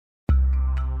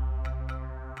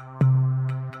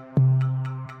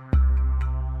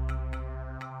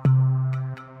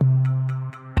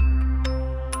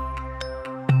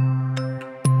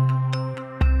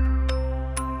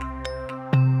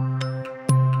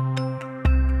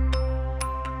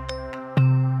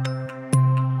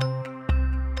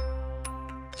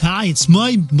G'day, it's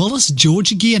me, Melissa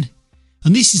George again,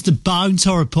 and this is the Bones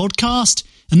Horror Podcast,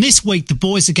 and this week the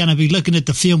boys are going to be looking at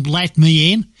the film Let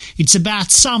Me In. It's about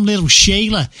some little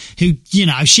Sheila who,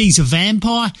 she's a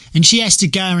vampire, and she has to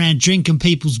go around drinking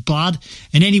people's blood,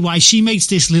 and anyway, she meets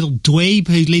this little dweeb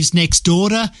who lives next door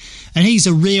to her, and he's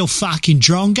a real fucking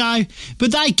drongo,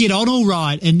 but they get on all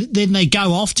right, and then they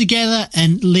go off together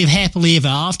and live happily ever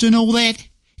after and all that.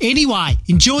 Anyway,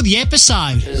 enjoy the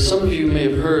episode. As some of you may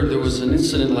have heard, there was an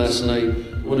incident last night.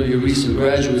 One of your recent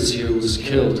graduates here was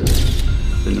killed.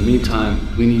 In the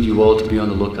meantime, we need you all to be on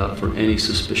the lookout for any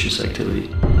suspicious activity.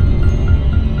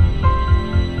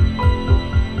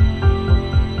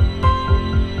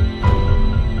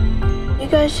 You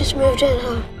guys just moved in,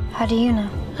 huh? How do you know?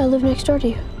 I live next door to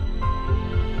you.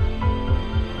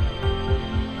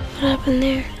 What happened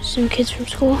there? Some kids from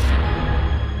school?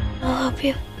 I'll help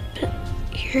you. But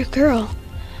you're a girl.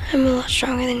 I'm a lot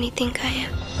stronger than you think I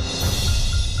am.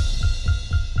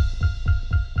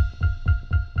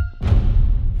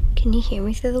 Can you hear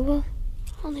me through the wall?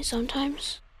 Only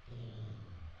sometimes.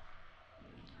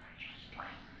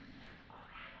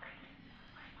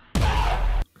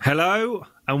 Hello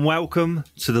and welcome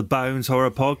to the Bones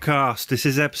Horror Podcast. This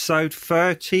is episode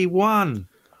 31.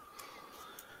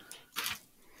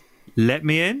 Let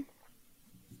me in?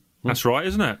 That's right,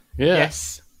 isn't it? Yeah.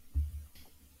 Yes.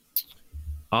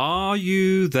 Are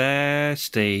you there,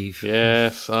 Steve?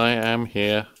 Yes, I am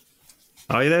here.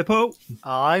 Are you there, Paul?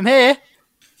 I'm here.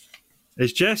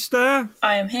 Is Jess there?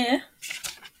 I am here.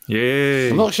 Yeah.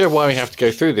 I'm not sure why we have to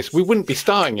go through this. We wouldn't be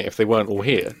starting it if they weren't all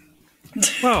here.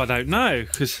 Well, I don't know,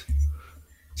 because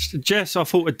Jess, I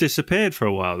thought, had disappeared for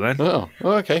a while then. Oh,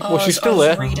 okay. Oh, Well, she's I still was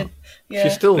there. reading. Yeah.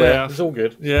 She's still there. Yeah. It's all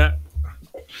good. Yeah.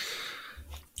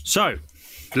 So,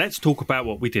 let's talk about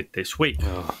what we did this week.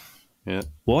 Yeah.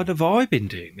 What have I been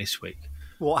doing this week?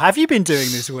 What have you been doing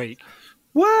this week?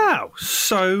 Wow,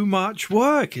 so much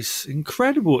work. It's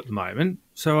incredible at the moment.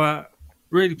 So,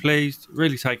 really pleased,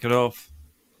 really taken off.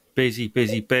 Busy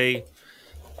bee.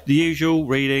 The usual,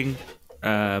 reading,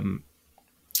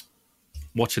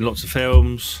 watching lots of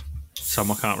films.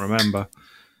 Some I can't remember.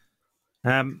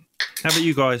 How about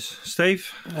you guys?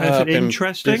 Steve, I've anything been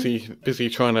interesting? busy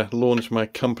trying to launch my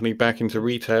company back into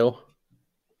retail.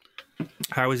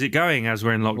 How is it going as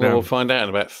we're in lockdown? Well, we'll find out in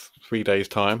about 3 days'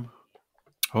 time.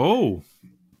 Oh,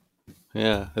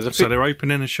 Yeah. There's a so they're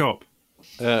opening a shop.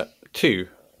 two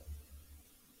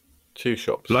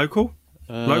shops. Local?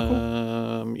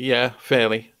 Local? Yeah,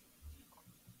 fairly.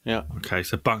 Yeah. Okay,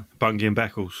 so Bungay and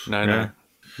Beccles. No.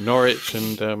 Norwich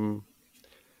and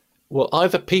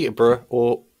either Peterborough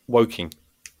or Woking.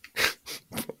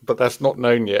 But that's not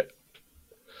known yet.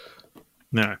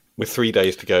 No. With 3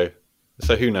 days to go.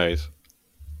 So who knows?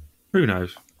 Who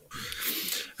knows?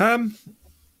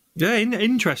 Yeah,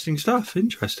 interesting stuff.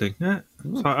 Interesting. Yeah.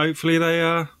 So hopefully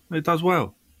it does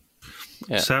well.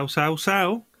 Yeah. Sell.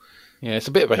 Yeah, it's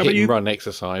a bit of a How hit about you? and run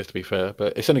exercise, to be fair,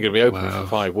 but it's only going to be open Wow. for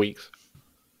 5 weeks.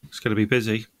 It's going to be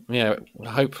busy. Yeah,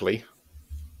 hopefully.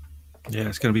 Yeah,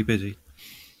 it's going to be busy.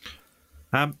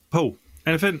 Paul,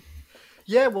 anything?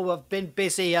 Yeah, well, I've been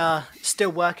busy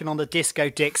still working on the Disco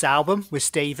Dicks album with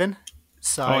Stephen.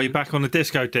 So Oh, you're back on the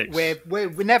Disco Dicks. we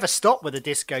never stopped with the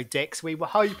Disco Dicks. We were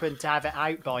hoping to have it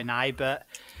out by now, but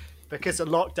because of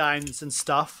lockdowns and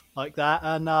stuff like that,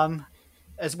 and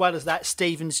as well as that,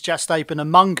 Stephen's just opened a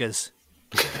Mungers.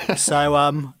 So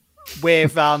I've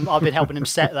been helping him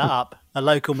set that up, a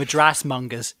local Madras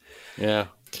Mungers. Yeah.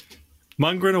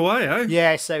 Mongering away, eh?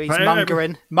 Yeah, so he's Hey,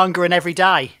 mongering every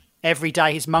day. Every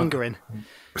day he's mongering.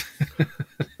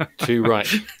 Too right.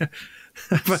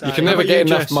 So, You can never get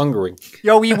enough Jess? mongering.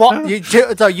 Yo, you want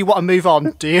to move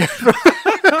on? Do you?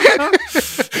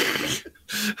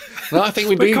 No, I think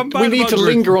we come need back to mongering.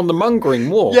 linger on the mongering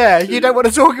more. Yeah, you don't want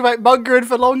to talk about mongering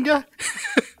for longer?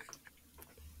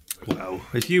 Well,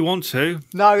 if you want to.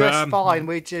 No, But, that's fine.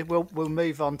 We'll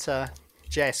move on to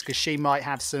Jess because she might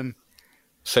have some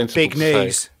Sensible big to say.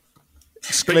 news. Big news,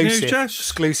 Exclusive, Jess?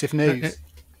 exclusive news.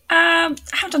 I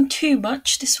haven't done too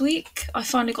much this week. I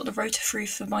finally got the rota through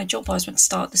for my job I was meant to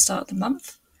start at the start of the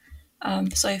month.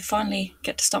 So I finally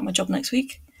get to start my job next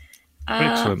week.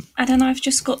 Excellent. And then I've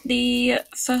just got the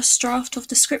first draft of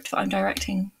the script that I'm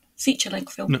directing,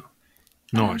 feature-length film. No.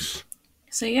 Nice.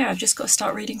 So yeah, I've just got to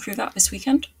start reading through that this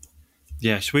weekend.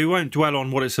 Yes, we won't dwell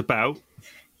on what it's about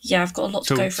Yeah, I've got a lot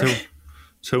to go through.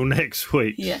 till next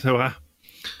week. Yeah. So,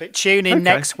 But tune in Okay.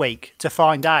 next week to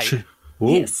find out. ooh,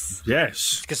 Yes.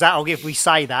 yes. Because if we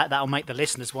say that'll make the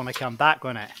listeners want to come back,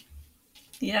 won't it?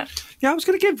 Yeah. Yeah, I was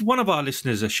going to give one of our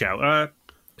listeners a shout.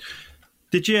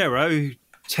 DiGiero, who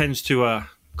tends to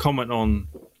comment on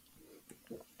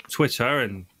Twitter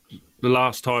and the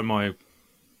last time I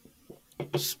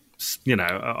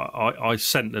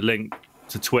sent the link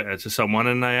to Twitter to someone,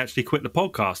 and they actually quit the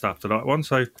podcast after that one.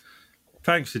 So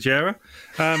thanks to Jera.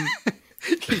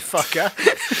 You fucker.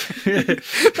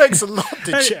 Thanks a lot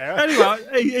to Jera.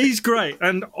 Anyway, he's great.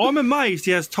 And I'm amazed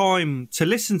he has time to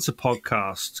listen to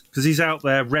podcasts because he's out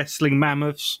there wrestling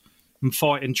mammoths and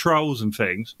fighting trolls and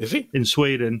things. Is he? In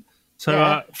Sweden.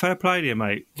 So fair play to you,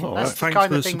 mate. That's the Thanks kind for of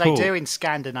the thing support. they do in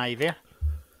Scandinavia.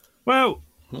 Well,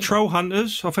 troll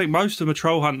hunters. I think most of them are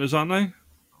troll hunters, aren't they?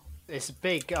 It's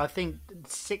big. I think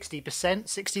 60%,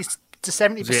 60 to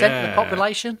 70% of the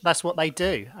population. That's what they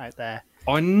do out there.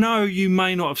 I know you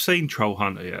may not have seen Troll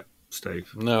Hunter yet,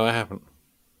 Steve. No, I haven't.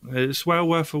 It's well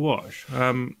worth a watch.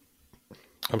 I'm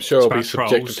sure I'll be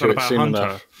subjected to it soon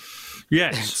enough.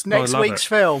 Yes. It's next week's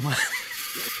film.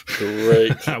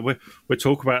 Great. We'll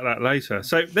talk about that later.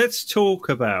 So let's talk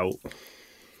about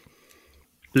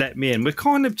Let Me In. We're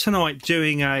kind of tonight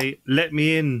doing a Let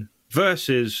Me In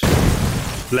versus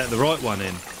Let the Right One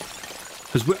In.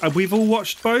 Because we've all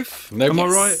watched both? Nope. Am I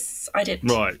right? Yes, I did.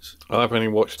 Right. I've only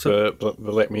watched the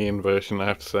Let Me In version, I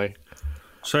have to say.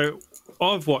 So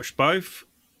I've watched both.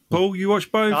 Paul, you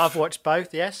watched both? I've watched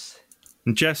both, yes.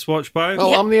 And Jess watched both?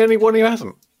 Oh, I'm the only one who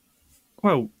hasn't.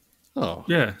 Well, Oh.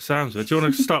 yeah, sounds good. Do you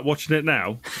want to start watching it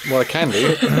now? Well, I can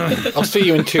do. I'll see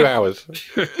you in 2 hours.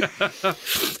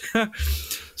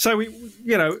 So,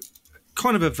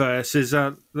 kind of a verses.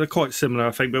 They're quite similar,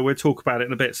 I think, but we'll talk about it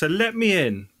in a bit. So Let Me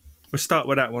In. We'll start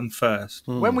with that one first.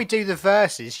 When we do the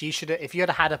verses, you should, if you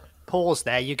had a pause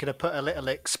there, you could have put a little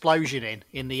explosion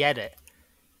in the edit.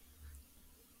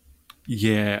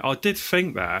 Yeah, I did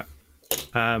think that.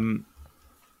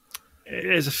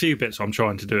 There's a few bits I'm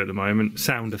trying to do at the moment,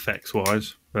 sound effects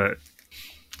wise, but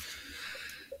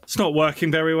it's not working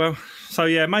very well. So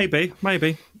yeah, maybe.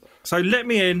 So Let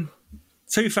Me In,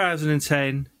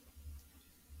 2010,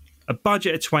 a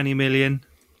budget of 20 million.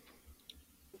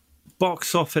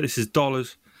 Box office, this is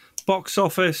dollars. Box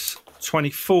office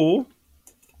 24.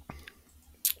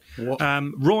 What?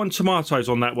 Rotten Tomatoes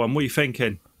on that one. What are you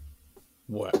thinking?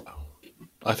 Wow.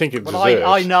 I think it deserves... Well,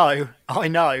 I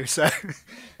know, so...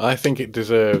 I think it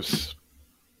deserves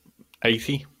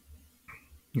 80.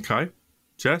 Okay.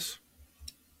 Jess?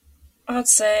 I'd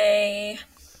say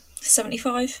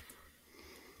 75.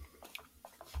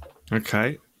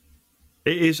 Okay.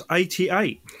 It is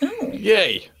 88.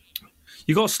 Yay!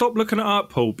 You got to stop looking it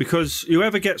up, Paul, because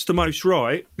whoever gets the most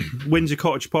right wins a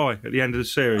cottage pie at the end of the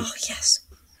series. Oh, yes.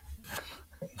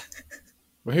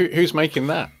 Who's making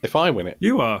that? If I win it?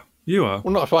 You are. Well,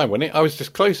 not if I win it. I was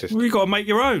just closest. Well, you got to make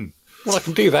your own. Well, I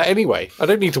can do that anyway. I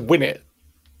don't need to win it.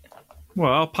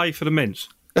 Well, I'll pay for the mince.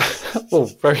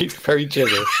 Oh, very, very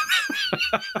generous.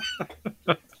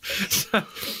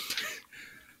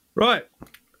 Right.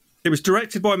 It was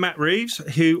directed by Matt Reeves,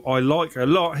 who I like a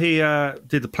lot. He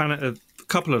did a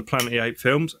couple of Planet of the Apes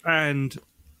films and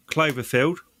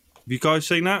Cloverfield. Have you guys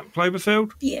seen that,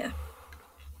 Cloverfield? Yeah.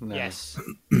 No. Yes.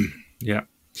 Yeah.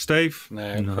 Steve? No,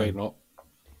 I'm afraid not.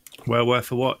 Well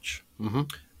worth a watch.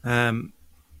 Mm-hmm.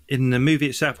 In the movie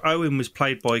itself, Owen was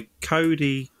played by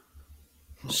Cody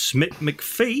Smith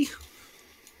McPhee,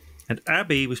 and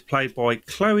Abby was played by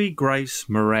Chloe Grace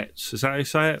Moretz. Is that how you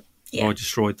say it? Yeah. Oh, I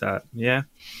destroyed that. Yeah.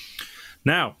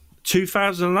 Now,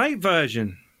 2008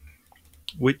 version,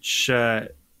 which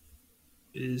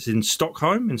is in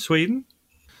Stockholm in Sweden,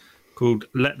 called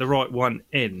Let the Right One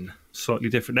In. Slightly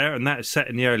different there, and that is set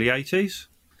in the early 80s.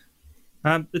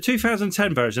 The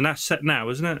 2010 version, that's set now,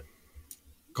 isn't it?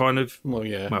 Kind of. Well,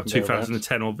 yeah. Well,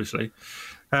 2010, obviously.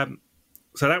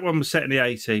 So that one was set in the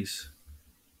 80s.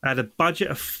 Had a budget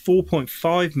of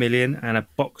 4.5 million and a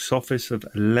box office of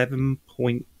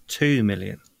 11.2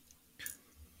 million.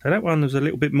 So that one was a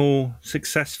little bit more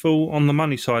successful on the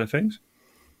money side of things,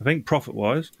 I think,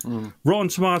 profit-wise. Rotten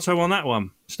Tomato on that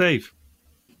one. Steve?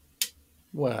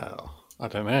 Well, I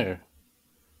don't know.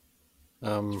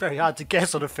 It's very hard to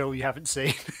guess on a film you haven't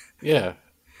seen. Yeah,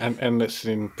 and it's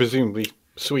in presumably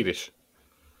Swedish.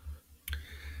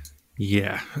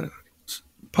 Yeah.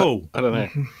 Paul? I don't know.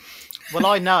 Well,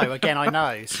 I know,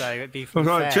 so it'd be fair.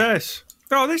 Right, Jess.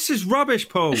 Oh, this is rubbish,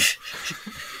 Paul.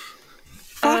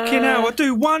 Fucking hell, I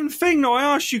do one thing that I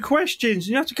ask you questions and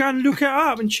you have to go and look it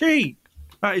up and cheat.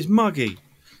 That is muggy.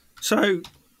 So,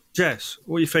 Jess,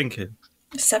 what are you thinking?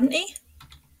 70?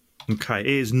 Okay, it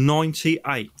is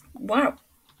 98. Wow.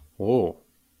 Oh.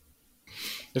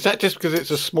 Is that just because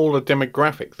it's a smaller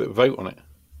demographic that vote on it?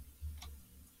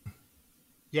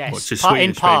 Yes, What's just in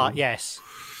Swedish part, people? yes.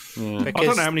 Yeah. I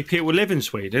don't know how many people live in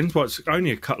Sweden. Well, it's only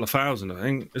a couple of thousand, I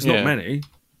think. It's not many.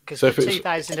 Because So the if it's-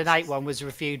 2008 one was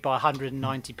reviewed by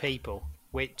 190 people,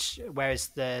 whereas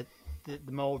the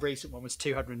the more recent one was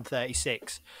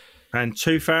 236. And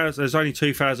 2,000. There's only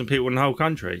 2,000 people in the whole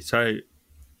country. So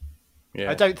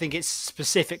Yeah. I don't think it's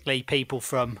specifically people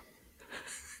from.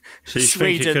 so you think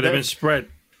Sweden it could have that-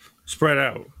 been spread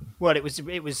out? Well,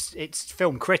 it's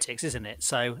film critics, isn't it?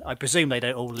 So I presume they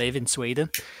don't all live in Sweden.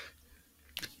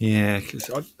 Yeah,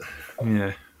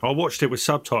 I watched it with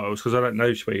subtitles because I don't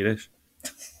know Swedish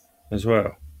as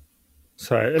well.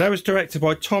 So, and that was directed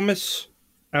by Thomas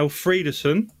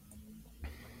Alfredson.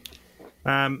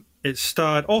 It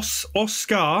starred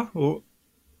Oscar, or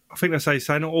I think that's how you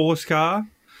say, not Oscar,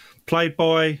 played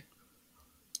by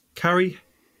Carrie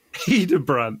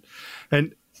Hedebrandt,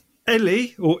 and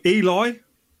Ellie, or Eli,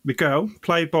 the girl,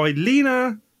 played by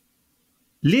Lena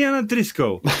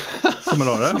Driscoll. Something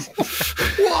like that.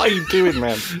 What are you doing,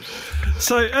 man?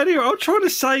 So anyway, I'm trying to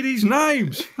say these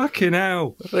names. Fucking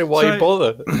hell. I don't know why you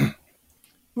bother.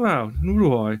 Well, nor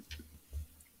do I.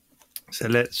 So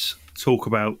let's talk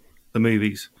about the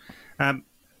movies.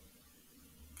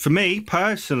 For me,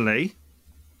 personally,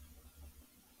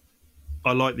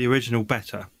 I like the original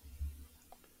better.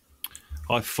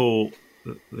 I thought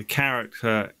that the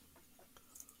character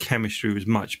chemistry was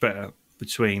much better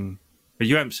between... But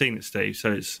you haven't seen it, Steve,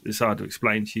 so it's hard to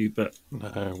explain to you, but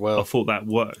No, well, I thought that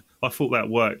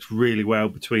worked really well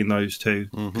between those two,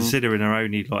 considering they're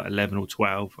only like 11 or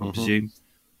 12, I presume,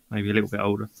 maybe a little bit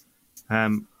older.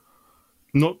 I'm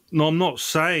not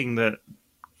saying that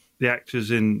the actors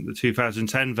in the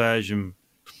 2010 version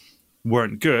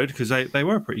weren't good, because they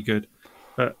were pretty good,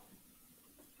 but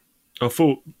I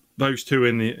thought those two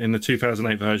in the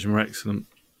 2008 version were excellent.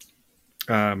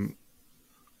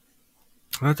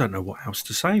 I don't know what else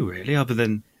to say, really, other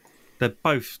than they're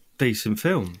both decent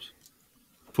films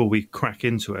before we crack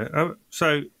into it.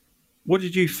 So, what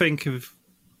did you think of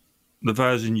the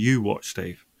version you watched,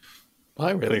 Steve?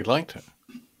 I really liked it.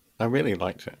 I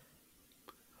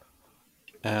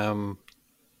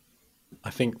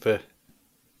think it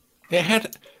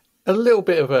had a little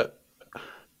bit of it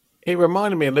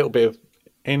reminded me a little bit of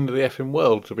End of the Effing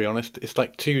World, to be honest. It's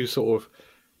like two sort of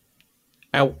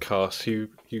outcasts who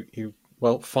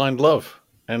find love,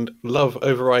 and love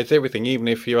overrides everything, even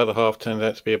if your other half turns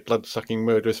out to be a blood-sucking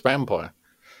murderous vampire.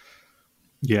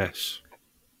 Yes.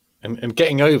 And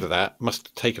getting over that must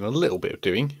have taken a little bit of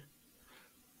doing,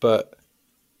 but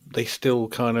they still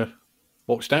kind of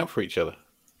watched out for each other.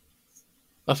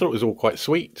 I thought it was all quite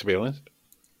sweet, to be honest.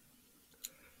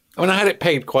 I mean, I had it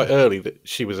pegged quite early that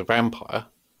she was a vampire,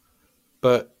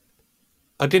 but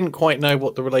I didn't quite know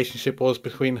what the relationship was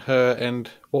between her and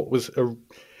what was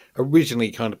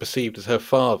originally kind of perceived as her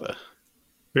father.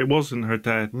 It wasn't her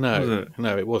dad, was it?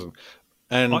 No, it wasn't.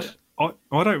 And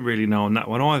I don't really know on that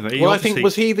one either. I think,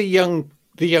 was he the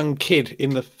young kid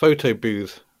in the photo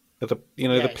booth? The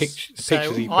Yes. pictures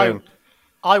he I found.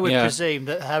 would Yeah. presume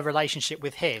that her relationship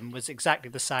with him was exactly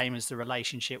the same as the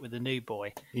relationship with the new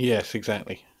boy. Yes,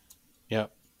 exactly. Yeah.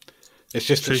 It's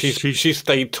just that So she's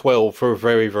stayed 12 for a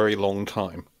very, very long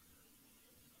time.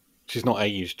 She's not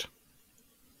aged.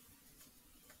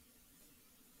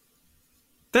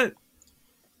 That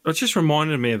it just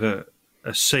reminded me of a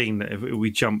scene that if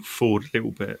we jump forward a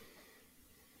little bit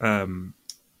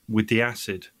with the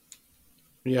acid.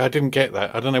 Yeah, I didn't get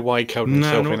that. I don't know why he covered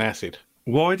himself in acid.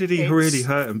 Why did he It's- really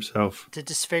hurt himself? To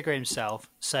disfigure himself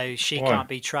so she Why? can't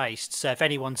be traced. So if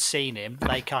anyone's seen him,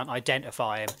 they can't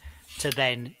identify him to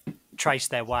then trace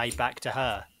their way back to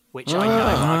her, which I know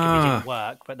arguably didn't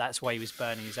work, but that's why he was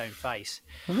burning his own face.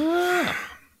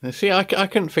 See, I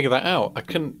couldn't figure that out. I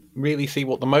couldn't really see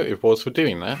what the motive was for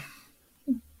doing that.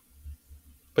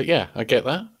 But yeah, I get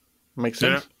that. Makes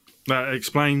sense. Yeah, that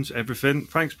explains everything.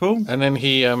 Thanks, Paul. And then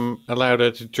he allowed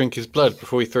her to drink his blood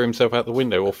before he threw himself out the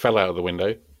window, or fell out of the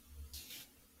window.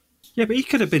 Yeah, but he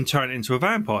could have been turned into a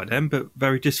vampire then, but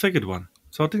very disfigured one.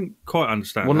 So I didn't quite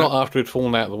understand Well, that. not after he'd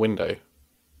fallen out of the window.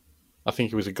 I think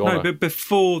he was a goner. No, but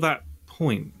before that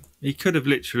point, he could have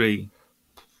literally...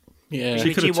 Yeah. She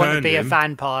Would could you have want to turned be a him.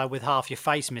 vampire with half your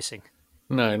face missing?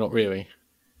 No, not really.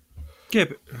 Yeah,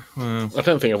 but... Well, I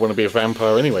don't think I want to be a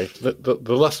vampire anyway.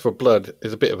 The lust for blood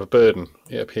is a bit of a burden,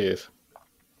 it appears.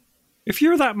 if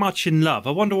you're that much in love,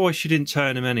 I wonder why she didn't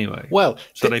turn him anyway. Well,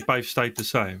 So they both stayed the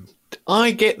same.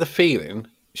 I get the feeling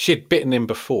she'd bitten him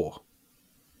before.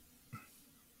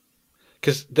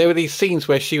 Because there were these scenes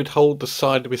where she would hold the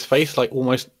side of his face, like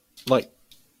almost like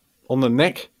on the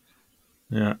neck,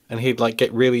 Yeah. and he'd like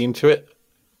get really into it.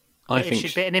 I If think.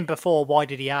 she'd bitten him before, why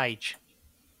did he age?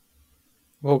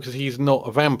 Well, because he's not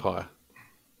a vampire.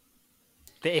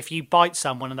 That if you bite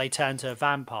someone and they turn to a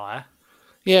vampire,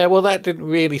 Yeah, well, that didn't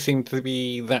really seem to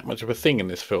be that much of a thing in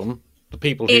this film. The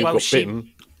people who Well, got she-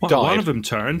 bitten. One died. of them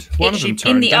turned. One of them In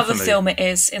turned. the other definitely. film, it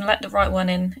is. In Let the Right One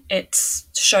In, it's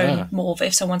shown more of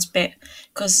if someone's bit.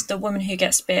 Because the woman who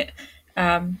gets bit,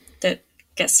 that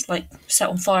gets like set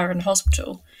on fire in the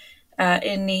hospital,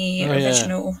 in the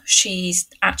original, she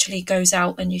actually goes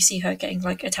out and you see her getting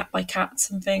like attacked by cats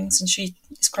and things, and she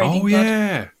is craving Oh blood.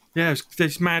 yeah,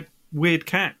 there's mad weird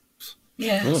cat.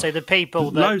 Yeah. So the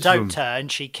people that Loads of them. don't turn,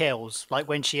 she kills. Like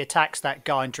when she attacks that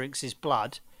guy and drinks his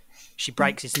blood, she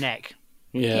breaks his neck.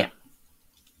 Yeah.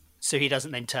 So he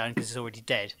doesn't then turn because he's already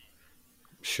dead.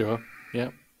 Sure.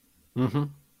 Yeah. Well,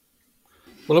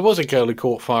 there was a girl who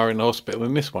caught fire in the hospital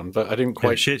in this one, but I didn't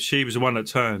quite She was the one that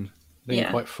turned.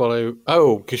 quite follow.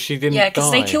 Oh, because she didn't. Yeah,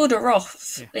 because they die. killed her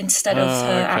off instead of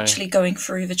her okay. actually going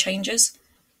through the changes.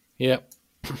 Yeah.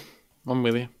 I'm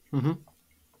with you.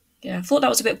 Yeah, I thought that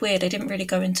was a bit weird. They didn't really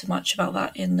go into much about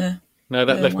that in the. No,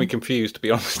 that No left me one. confused, to be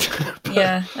honest. But,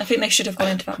 Yeah, I think they should have gone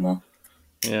into that more.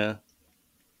 yeah.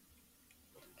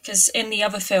 Because in the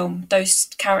other film, those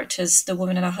characters, the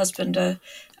woman and her husband, are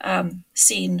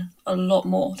seen a lot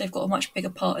more. They've got a much bigger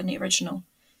part in the original.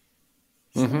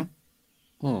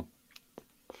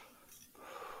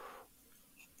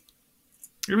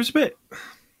 It was a bit.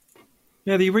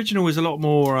 Yeah, the original was a lot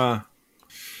more.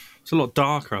 It's a lot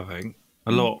darker, I think.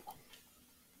 A lot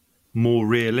more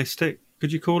realistic.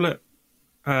 Could you call it?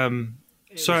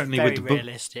 Certainly Very with the book.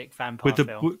 realistic vampire With the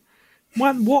film.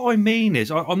 what I mean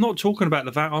is, I'm not talking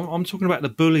about the I'm talking about the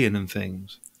bullying and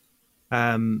things.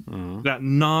 That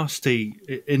nasty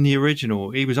in the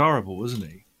original. He was horrible, wasn't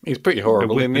he? He's pretty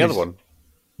horrible in the other one.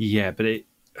 Yeah, but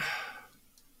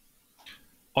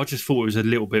I just thought it was a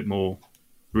little bit more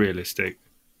realistic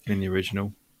in the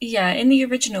original. Yeah, in the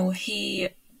original, the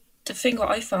thing that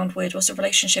I found weird was the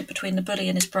relationship between the bully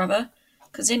and his brother.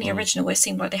 Because in the original, it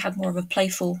seemed like they had more of a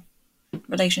playful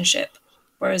relationship.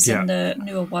 Whereas in the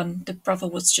newer one, the brother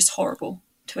was just horrible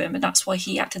to him. And that's why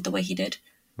he acted the way he did.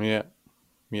 Yeah.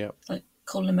 Yeah. Like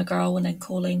calling him a girl and then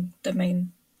calling the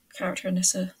main character in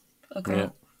this a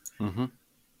girl. Yeah.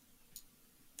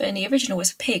 But in the original,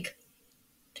 it's a pig.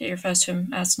 He refers to him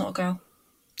as not a girl.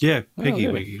 Yeah, Piggy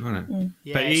really? Wiggy, wasn't it?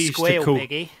 Yeah, But he used to squeal, call-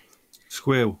 Biggie.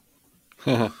 Squeal.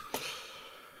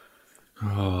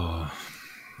 Oh.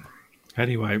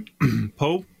 Anyway,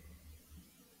 Paul.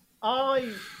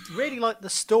 I really like the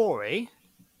story.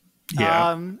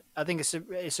 Yeah, I think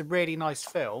it's a really nice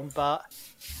film, but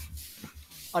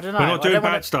I don't know. we're not doing I don't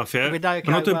bad wanna- stuff yet. we We're don't-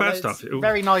 not doing well, bad it's stuff.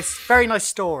 Very nice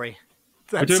story.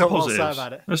 We're That's doing all I'll say positives.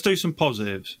 about it. Let's do some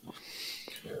positives.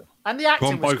 And the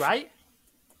acting was both. great.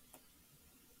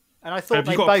 And I thought Have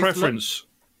they you got both a preference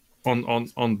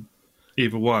on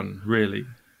either one, really?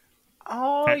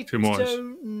 I acting-wise?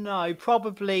 don't know.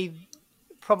 Probably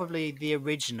the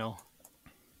original.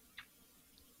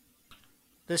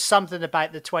 There's something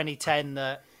about the 2010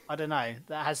 that I don't know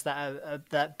that has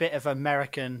that bit of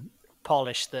American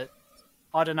polish that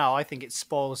I don't know. I think it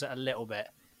spoils it a little bit.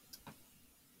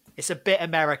 It's a bit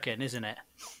American, isn't it?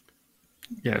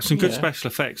 Yeah, some good Yeah. special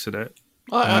effects in it.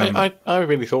 I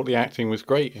really thought the acting was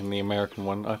great in the American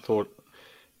one. I thought,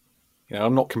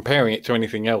 I'm not comparing it to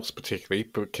anything else particularly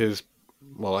because,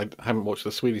 well, I haven't watched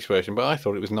the Swedish version, but I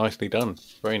thought it was nicely done.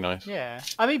 Very nice. Yeah,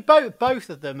 I mean both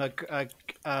of them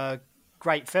are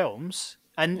great films,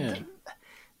 and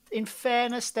in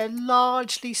fairness, they're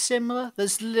largely similar.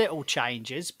 There's little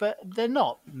changes, but they're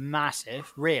not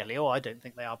massive, really. Or I don't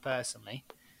think they are personally.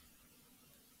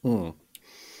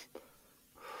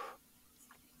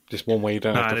 Just one way you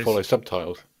don't have to there's- follow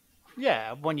subtitles.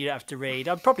 Yeah, one you'd have to read.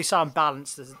 I'd probably say on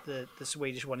balance, the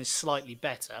Swedish one is slightly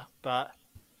better, but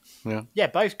Yeah.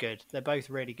 both good. They're both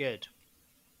really good.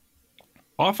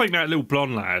 I think that little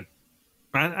blonde lad,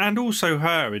 and also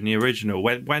her in the original,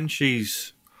 when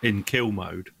she's in kill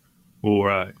mode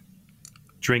or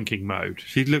drinking mode,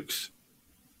 she looks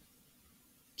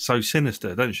so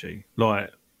sinister, doesn't she?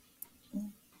 Like, I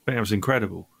think that was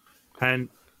incredible. And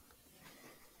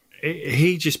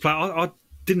he just played. I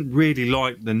didn't really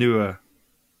like the newer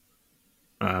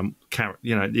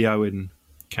character, the Owen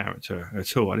character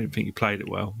at all. I didn't think he played it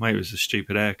well. Maybe it was a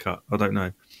stupid haircut. I don't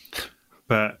know.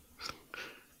 But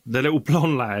the little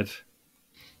blonde lad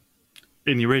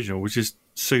in the original was just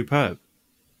superb.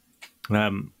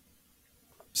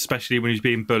 Especially when he's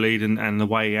being bullied and the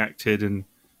way he acted, and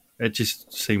it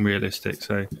just seemed realistic.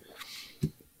 So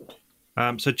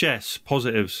Jess,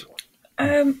 positives.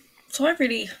 So I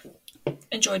really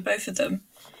enjoyed both of them.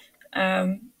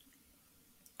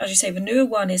 As you say, the newer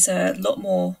one is a lot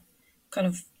more kind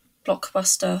of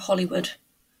blockbuster Hollywood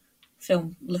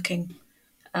film looking,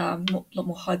 a lot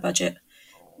more high budget.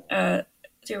 The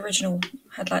original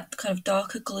had like the kind of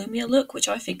darker, gloomier look, which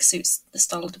I think suits the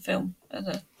style of the film and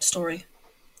the story.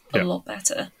 a lot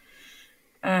better.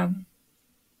 Yeah,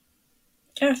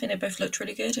 I think they both looked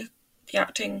really good. The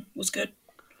acting was good.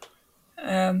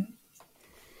 There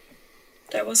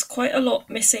was quite a lot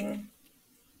missing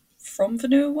from the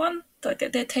newer one that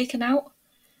they're taken out,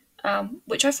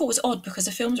 which I thought was odd because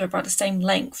the films are about the same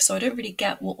length, so I don't really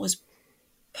get what was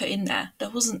put in there. There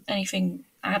wasn't anything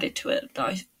added to it that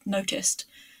I noticed.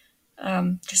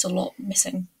 Just a lot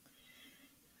missing.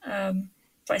 But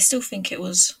I still think it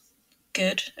was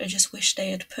good. I just wish they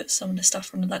had put some of the stuff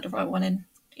from the Let the Right One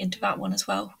into that one as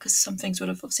well, because some things would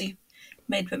have obviously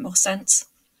made a bit more sense.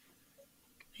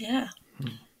 Yeah.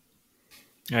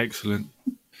 Excellent.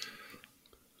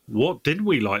 What did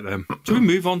we like then? Do we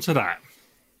move on to that?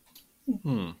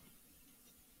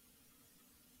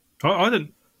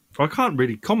 I can't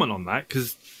really comment on that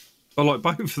because I like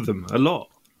both of them a lot.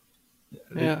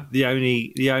 Yeah. The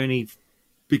only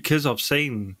because I've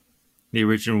seen the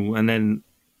original and then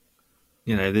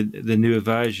the newer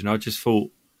version, I just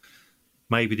thought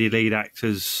maybe the lead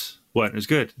actors weren't as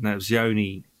good, and that was the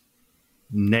only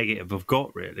negative I've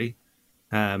got really.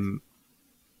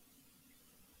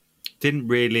 Didn't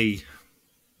really.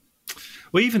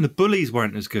 Well, even the bullies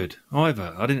weren't as good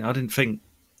either. I didn't think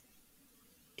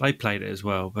they played it as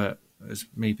well, but it's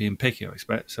me being picky, I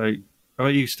expect. So, how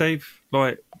about you, Steve?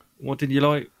 Like, what did you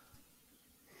like?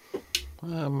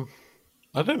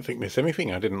 I don't think there's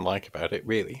anything I didn't like about it,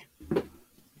 really.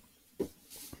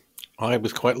 I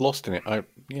was quite lost in it. I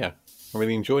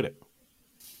really enjoyed it.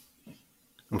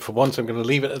 And for once, I'm going to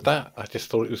leave it at that. I just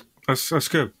thought it was that's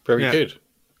good, very good.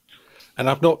 And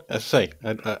I've not, as I say,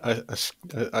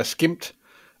 I skimped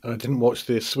and I didn't watch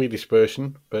the Swedish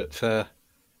version, but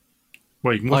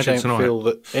well, you can watch I it don't tonight. feel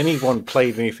that anyone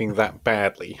played anything that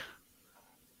badly.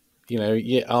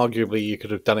 Arguably you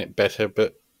could have done it better,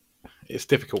 but it's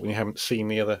difficult when you haven't seen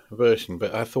the other version.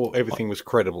 But I thought everything was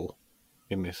credible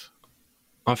in this.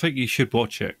 I think you should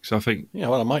watch it because I think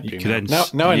I might do could now.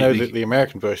 I know that the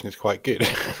American version is quite good.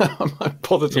 I might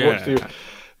bother to watch the.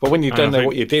 But when you don't know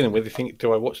what you're dealing with, you think,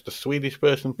 do I watch the Swedish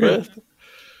version first?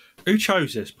 Who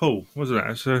chose this? Paul,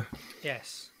 wasn't it?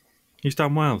 Yes. He's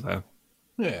done well there.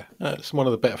 Yeah, it's one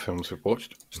of the better films we've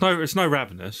watched. It's no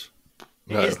Ravenous.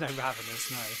 It is no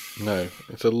Ravenous, no. No,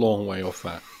 it's a long way off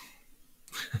that.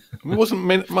 There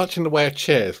wasn't much in the way of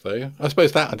chairs, though. I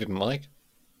suppose that I didn't like.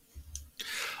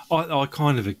 I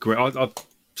kind of agree. I've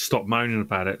stopped moaning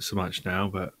about it so much now,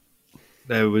 but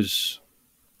there was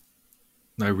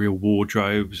no real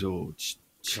wardrobes or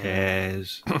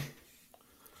chairs.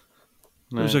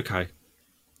 No. It was okay.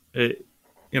 It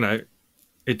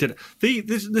did.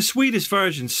 The Swedish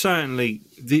version, certainly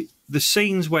the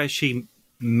scenes where she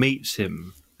meets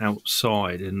him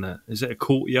outside is it a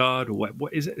courtyard or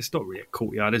what is it? It's not really a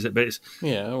courtyard, is it? But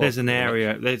there's an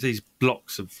area. There's these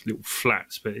blocks of little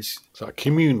flats, but it's like a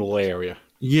communal area.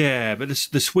 Yeah, but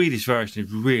the Swedish version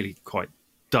is really quite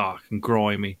dark and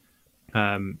grimy.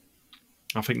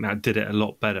 I think that did it a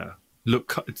lot better.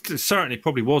 It certainly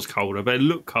probably was colder, but it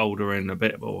looked colder and a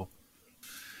bit more.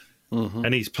 Mm-hmm.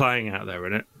 And he's playing out there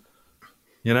in it.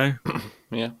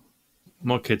 Yeah.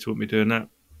 My kids wouldn't be doing that.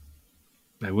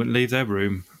 They wouldn't leave their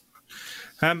room.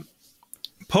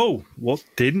 Paul, what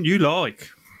didn't you like?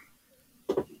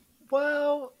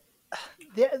 Well,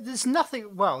 there's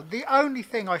nothing. Well, the only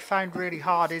thing I found really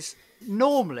hard is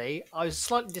normally I was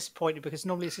slightly disappointed because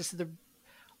normally it's just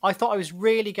I thought I was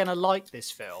really going to like this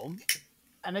film,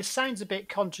 and it sounds a bit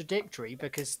contradictory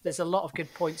because there's a lot of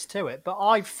good points to it, but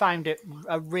I found it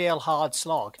a real hard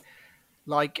slog.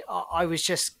 Like I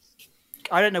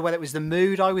don't know whether it was the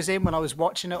mood I was in when I was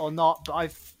watching it or not, but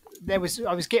I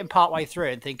was getting part way through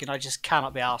and thinking I just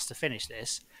cannot be asked to finish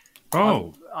this.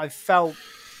 Oh, I felt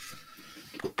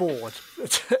bored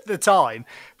at the time.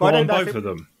 But well, I don't know both of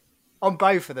them. On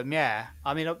both of them, yeah.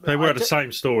 I mean, they were the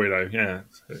same story though, yeah.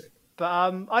 But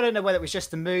I don't know whether it was just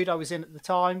the mood I was in at the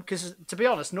time. Because to be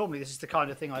honest, normally this is the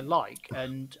kind of thing I like,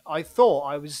 and I thought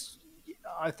I was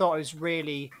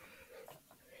really,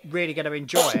 really going to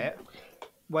enjoy it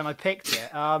when I picked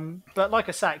it. But like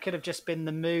I said, it could have just been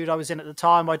the mood I was in at the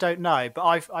time. I don't know.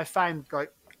 But I found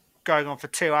like going on for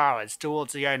 2 hours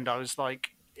towards the end, I was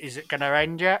like, is it going to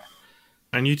end yet?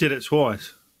 And you did it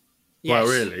twice. Yes.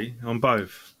 Well, really, on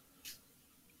both.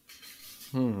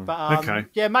 But okay.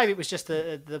 Yeah, maybe it was just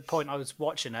the point I was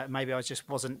watching it. Maybe I just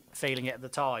wasn't feeling it at the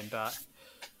time. But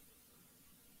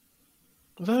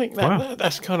I think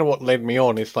that's kind of what led me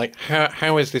on. It's like,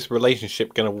 how is this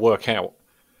relationship going to work out?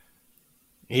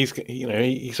 He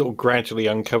sort of gradually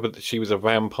uncovered that she was a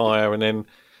vampire, and then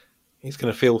he's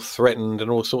going to feel threatened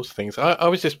and all sorts of things. I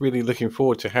was just really looking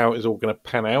forward to how it was all going to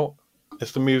pan out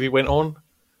as the movie went on,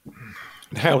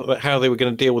 and how they were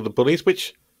going to deal with the bullies,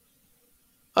 which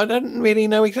I don't really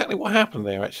know exactly what happened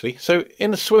there, actually. So,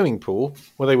 in the swimming pool,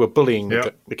 where they were bullying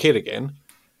the kid again,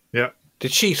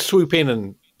 did she swoop in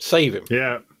and save him?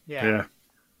 Yeah.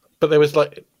 But there was,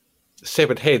 like,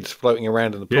 severed heads floating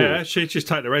around in the pool. Yeah, she'd just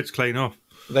take the heads clean off.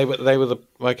 They were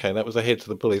that was the heads of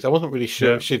the bullies. I wasn't really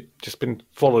sure if she'd just been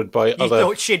followed by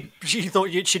other... She thought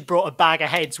she'd brought a bag of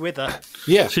heads with her.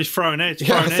 Yeah. She's throwing heads.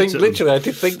 Yeah, I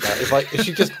did think that. It's like, if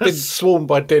she'd just been swarmed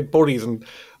by dead bodies and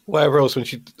whatever else when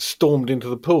she stormed into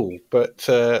the pool. But,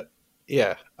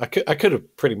 I could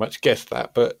have pretty much guessed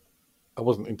that, but I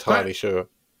wasn't entirely sure.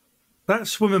 That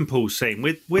swimming pool scene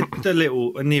with the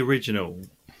little, in the original,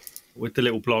 with the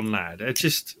little blonde lad,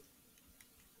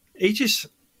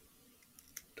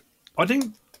 I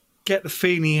didn't get the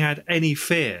feeling he had any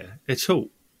fear at all,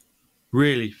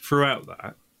 really, throughout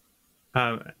that,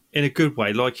 in a good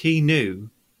way. Like, he knew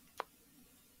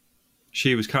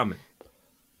she was coming.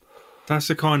 That's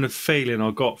the kind of feeling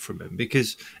I got from him,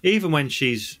 because even when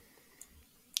she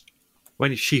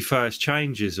first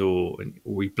changes or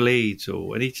he bleeds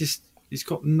and he's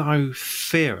got no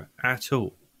fear at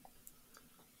all.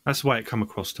 That's the way it come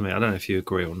across to me. I don't know if you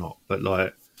agree or not, but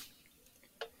like,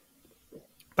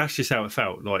 that's just how it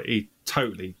felt. Like, he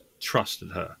totally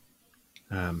trusted her.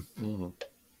 And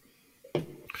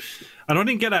I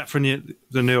didn't get that from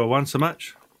the newer one so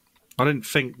much. I didn't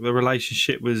think the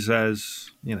relationship was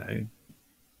as,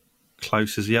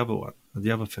 close as the other one,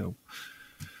 the other film.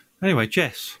 Anyway,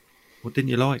 Jess, what didn't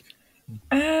you like?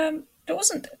 There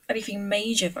wasn't anything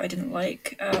major that I didn't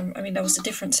like. There was the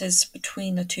differences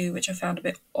between the two, which I found a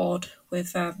bit odd.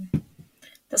 With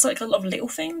there's like a lot of little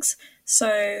things.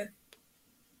 So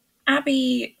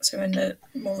Abby, in the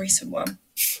more recent one,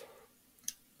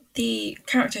 the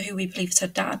character who we believe is her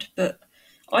dad, but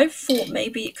I thought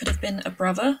maybe it could have been a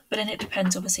brother, but then it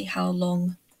depends obviously how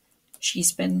long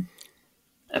she's been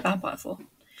a vampire for.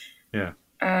 Yeah.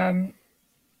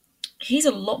 He's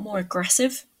a lot more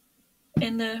aggressive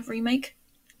in the remake.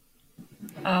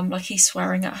 Like, he's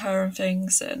swearing at her and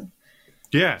things, and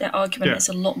their argument is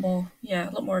a lot more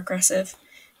aggressive.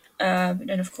 And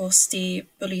then of course the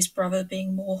bully's brother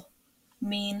being more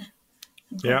mean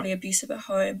and probably abusive at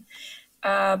home.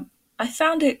 I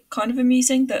found it kind of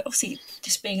amusing that, obviously,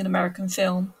 just being an American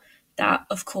film, that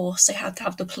of course they had to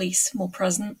have the police more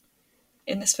present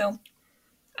in this film.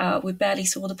 We barely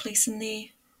saw the police in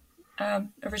the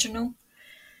original.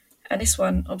 And this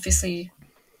one, obviously,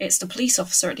 it's the police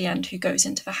officer at the end who goes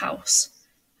into the house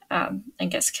and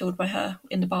gets killed by her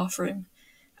in the bathroom,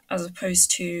 as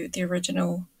opposed to the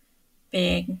original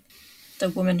being the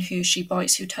woman who she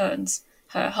bites who turns.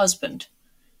 Her husband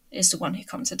is the one who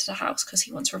comes into the house because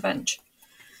he wants revenge.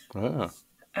 Ah.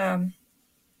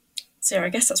 So I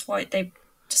guess that's why they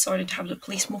decided to have the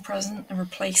police more present and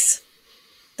replace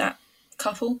that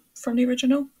couple from the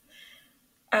original.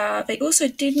 They also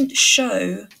didn't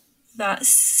show that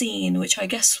scene, which I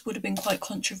guess would have been quite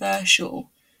controversial.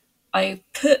 I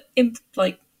put in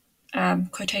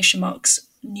quotation marks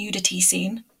nudity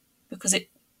scene, because it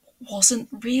wasn't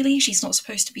really. She's not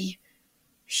supposed to be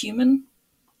human,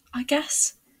 I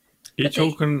guess. You're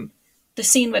talking the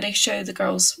scene where they show the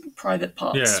girl's private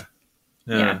parts.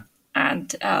 Yeah. And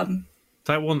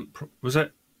that one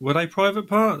were they private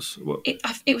parts?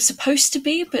 It was supposed to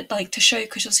be, but like, to show,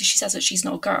 because obviously she says that she's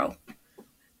not a girl.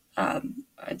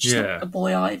 She's not a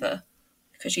boy either,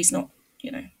 because she's not,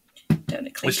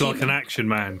 technically. It's like an Action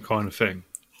Man kind of thing.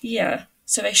 Yeah.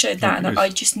 So they showed that, and I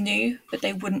just knew that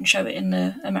they wouldn't show it in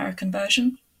the American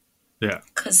version. Yeah.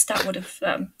 Because that would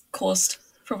have caused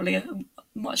probably a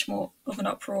much more of an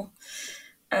uproar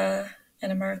in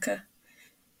America.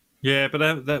 Yeah,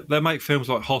 but they make films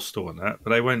like Hostel and that,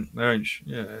 but they won't.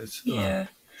 Yeah.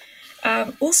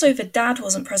 Also, the dad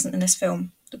wasn't present in this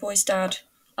film, the boy's dad,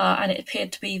 and it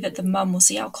appeared to be that the mum was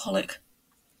the alcoholic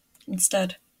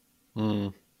instead.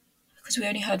 Because we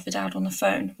only heard the dad on the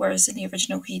phone, whereas in the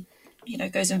original he,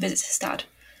 goes and visits his dad,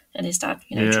 and his dad,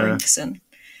 drinks, and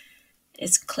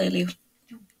it's clearly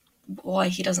why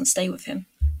he doesn't stay with him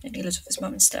and he lives with his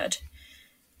mum instead.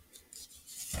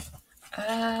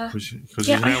 Because he's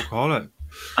an alcoholic.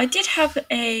 I did have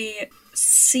a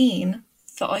scene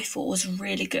that I thought was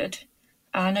really good.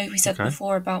 I know we said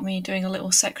before about me doing a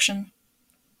little section.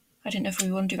 I didn't know if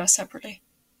we want to do that separately.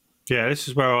 Yeah, this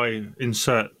is where I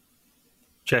insert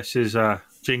Jess's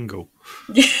jingle.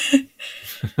 Did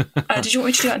you want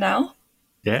me to do that now?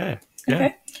 Yeah.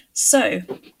 Okay. So,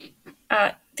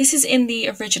 this is in the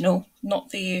original, not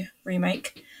the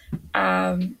remake.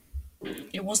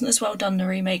 It wasn't as well done in the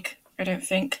remake, I don't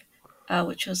think,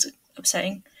 which was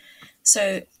upsetting.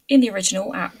 So, in the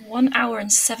original, at 1 hour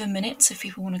and 7 minutes, if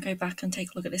people want to go back and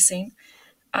take a look at this scene,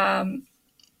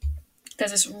 the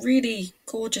there's this really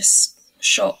gorgeous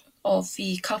shot of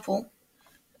the couple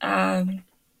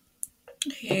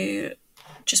who,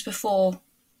 just before,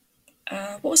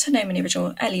 what was her name in the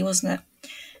original? Ellie, wasn't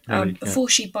it? Before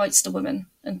she bites the woman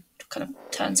and kind of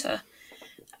turns her,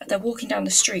 they're walking down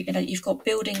the street, and you've got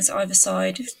buildings either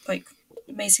side, like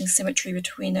amazing symmetry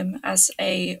between them, as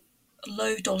a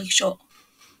low dolly shot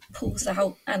pulls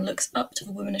out and looks up to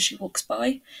the woman as she walks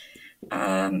by,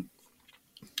 and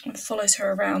follows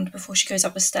her around before she goes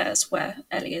up the stairs where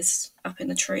Ellie is up in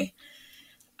the tree.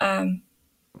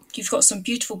 You've got some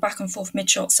beautiful back and forth mid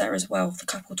shots there as well, the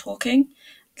couple talking.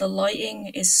 The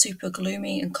lighting is super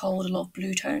gloomy and cold, a lot of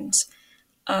blue tones,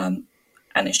 and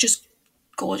it's just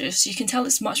gorgeous. You can tell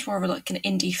it's much more of an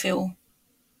indie film,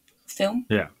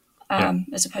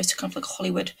 as opposed to kind of like a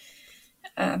Hollywood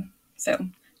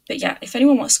film. But yeah, if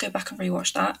anyone wants to go back and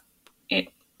rewatch that, it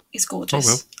is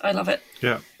gorgeous. I love it.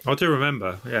 Yeah, I do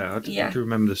remember. Yeah, I do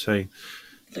remember the scene.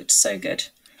 It looked so good.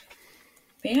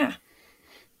 But yeah,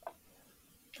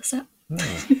 that's it.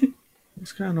 Oh.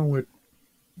 What's going on with...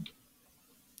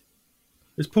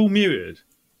 Is Paul muted?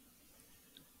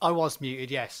 I was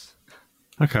muted, yes.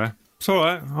 Okay. It's all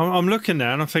right. I'm looking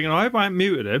now and I'm thinking, I hope I ain't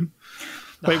muted him.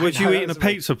 Wait, was you eating a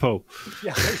pizza, Paul?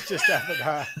 Yeah, I was just having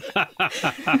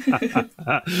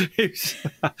that. He was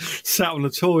sat on the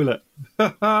toilet.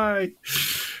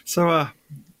 So,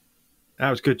 that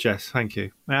was good, Jess. Thank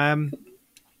you.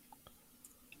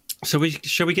 So,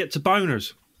 shall we get to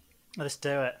boners? Let's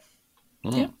do it.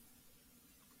 Yeah.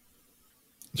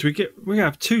 So we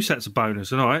have 2 sets of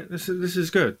boners, all right? This is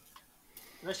good.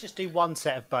 Let's just do 1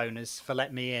 set of boners for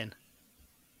Let Me In.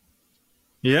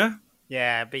 Yeah?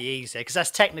 Yeah, it'd be easier, because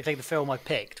that's technically the film I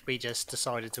picked. We just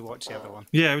decided to watch the other one.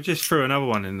 Yeah, we just threw another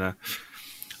one in there.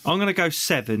 I'm going to go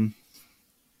 7.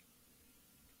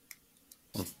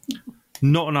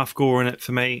 Not enough gore in it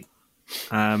for me,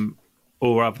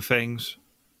 or other things.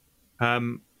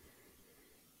 But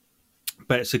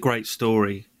it's a great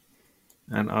story.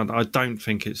 And I don't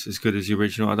think it's as good as the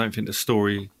original. I don't think the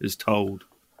story is told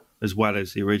as well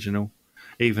as the original,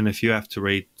 even if you have to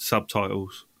read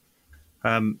subtitles.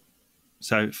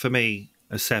 So for me,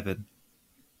 a 7.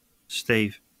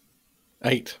 Steve?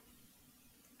 8.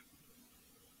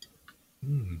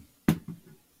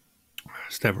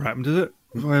 It's never happened, has it?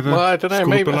 Well, I don't know.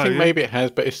 Maybe I think maybe it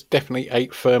has, but it's definitely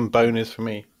 8 firm boners for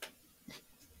me.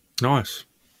 Nice.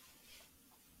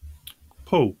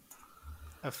 Paul?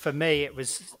 For me, it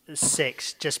was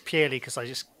 6, just purely because I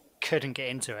just couldn't get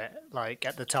into it, like,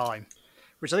 at the time.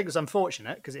 Which I think was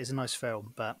unfortunate, because it is a nice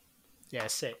film, but, yeah,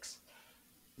 6.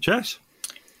 Jess?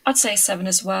 I'd say 7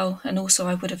 as well, and also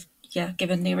I would have,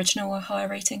 given the original a higher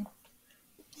rating.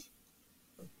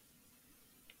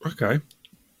 Okay.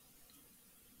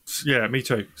 Yeah, me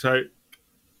too. So,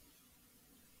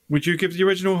 would you give the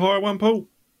original a higher one, Paul?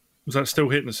 Was that still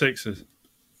hitting the 6s?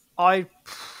 I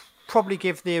probably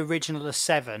give the original a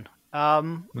 7.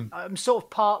 I'm sort of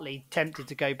partly tempted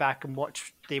to go back and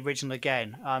watch the original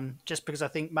again, just because I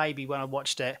think maybe when I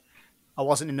watched it, I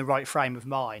wasn't in the right frame of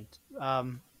mind.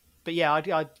 But yeah,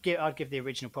 I'd give the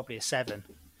original probably a 7.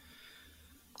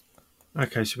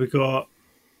 Okay, so we got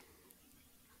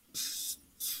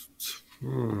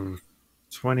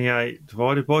 28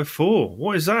 divided by 4.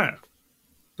 What is that?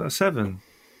 That's 7.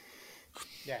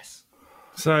 Yes.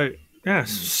 So, yeah,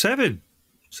 7.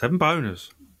 7 boners.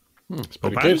 It's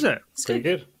pretty Not bad, good. is it? It's pretty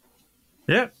good.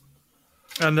 Yeah.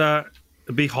 And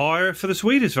it'd be higher for the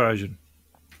Swedish version.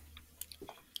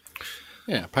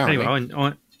 Yeah, apparently.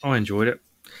 Anyway, I enjoyed it.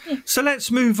 Yeah. So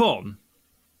let's move on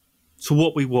to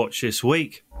what we watched this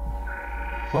week.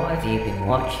 What have you been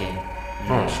watching?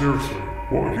 No, seriously,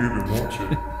 what have you been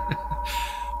watching?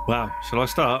 Wow, shall I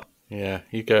start? Yeah,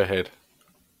 you go ahead.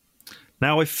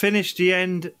 Now, I finished the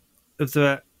end of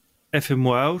the FM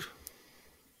World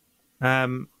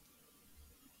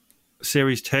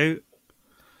Series 2.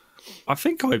 I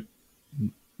think I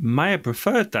may have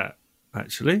preferred that,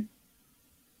 actually.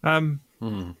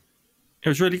 It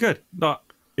was really good. Like,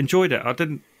 enjoyed it. I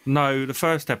didn't know the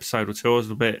first episode or 2. I was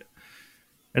a bit...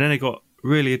 And then it got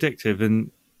really addictive,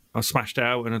 and I smashed it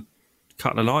out in a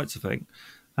couple of nights, I think.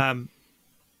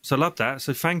 So I loved that.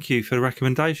 So thank you for the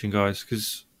recommendation, guys,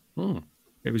 because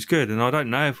it was good. And I don't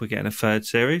know if we're getting a 3rd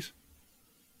series.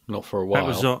 Not for a while. That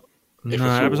was on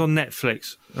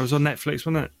Netflix. That was on Netflix,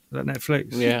 wasn't it? Was that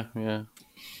Netflix? Yeah.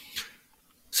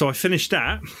 So I finished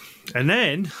that, and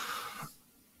then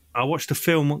I watched a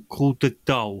film called The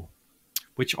Doll,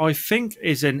 which I think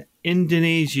is an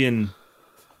Indonesian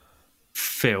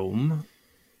film.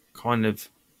 Kind of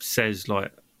says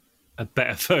like a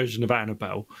better version of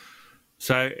Annabelle.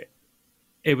 So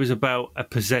it was about a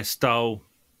possessed doll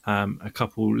a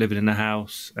couple living in a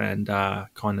house, and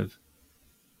kind of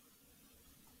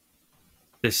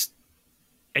this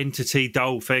entity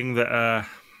doll thing that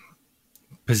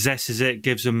possesses it,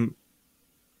 gives them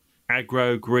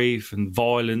aggro, grief, and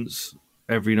violence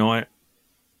every night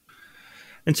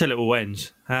until it all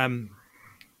ends. And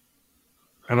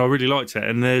I really liked it.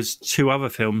 And there's 2 other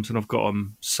films, and I've got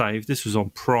them saved. This was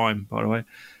on Prime, by the way.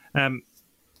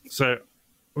 So it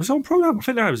was on Prime. I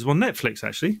think it was on Netflix,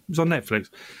 actually. It was on Netflix.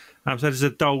 So there's a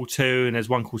Doll 2, and there's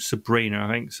one called Sabrina,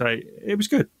 I think. So it was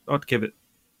good. I'd give it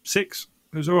 6.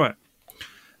 It was all right.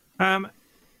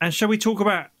 And shall we talk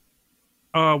about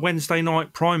our Wednesday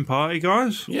night Prime party,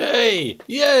 guys? Yay!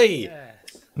 Yay! Yes.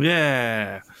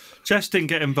 Yeah. Jess didn't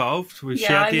get involved. She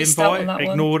Yeah, had I the missed out on invite, that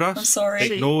ignored one. us. I'm sorry.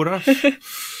 Ignored us.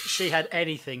 She had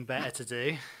anything better to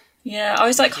do. Yeah, I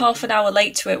was like half an hour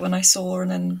late to it when I saw,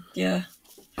 and then, yeah.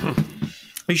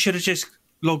 We should have just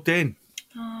logged in.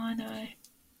 Oh, I know.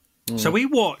 So we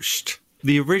watched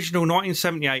the original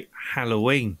 1978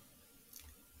 Halloween,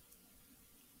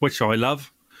 which I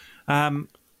love. And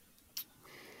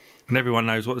everyone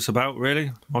knows what it's about,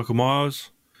 really. Michael Myers.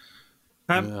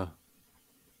 Yeah.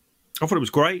 I thought it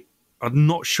was great. I'm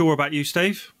not sure about you,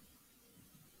 Steve.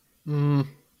 No.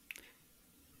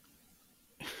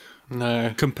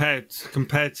 Compared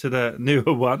to the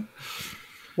newer one.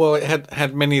 Well, it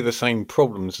had many of the same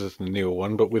problems as the newer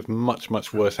one, but with much,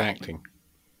 much worse acting.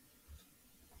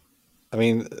 I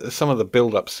mean, some of the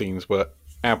build-up scenes were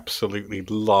absolutely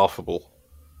laughable.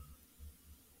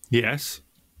 Yes.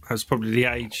 That's probably the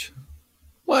age.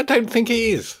 Well, I don't think it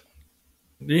is.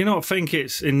 Do you not think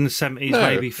it's in the 70s, No,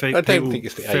 maybe? I don't think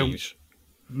it's the age.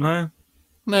 No?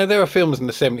 No, there are films in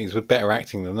the 70s with better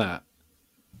acting than that.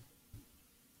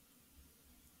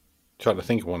 Trying to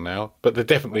think of one now, but there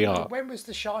definitely are. When was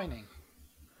The Shining?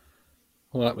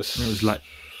 Well, it was late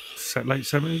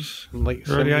 70s? Late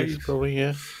early 70s, 80s? probably,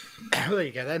 yeah. Well, there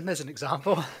you go then. There's an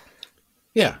example.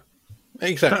 Yeah,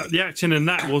 exactly. The acting in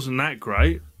that wasn't that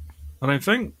great, I don't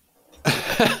think.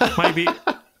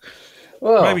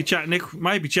 Maybe Jack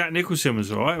Nicholson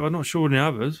was all right. I'm not sure on the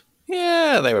others.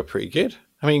 Yeah, they were pretty good.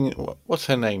 I mean, what's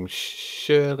her name?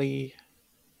 Shirley...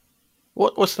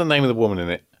 What's the name of the woman in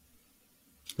it?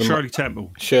 Shirley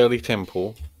Temple. Shirley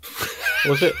Temple.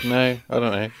 Was it? No, I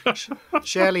don't know.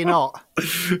 Surely not.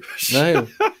 No.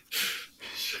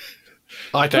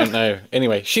 I don't know.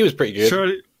 Anyway, she was pretty good.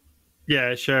 Shirley,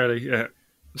 yeah.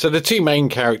 So the 2 main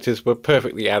characters were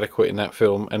perfectly adequate in that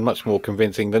film and much more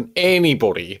convincing than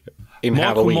anybody in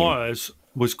Halloween. Michael Myers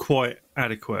was quite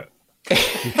adequate.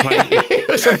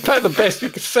 That's about the best you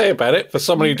could say about it for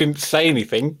someone who didn't say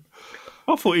anything.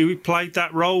 I thought he played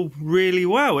that role really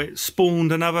well. It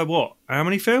spawned another, what, how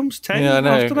many films? 10? Yeah, I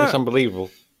know. After that? It's unbelievable.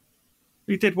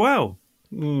 He did well.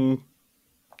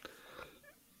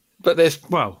 But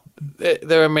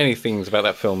there are many things about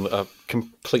that film that are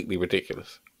completely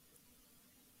ridiculous.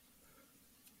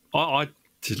 I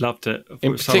just loved it.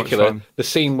 In particular, the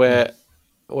scene where,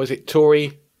 was it,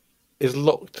 Tori is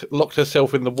locked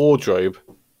herself in the wardrobe,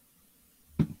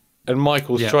 and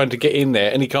Michael's trying to get in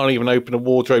there, and he can't even open a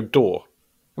wardrobe door.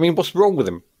 I mean, what's wrong with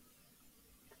him?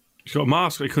 He's got a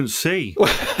mask that he couldn't see.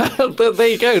 There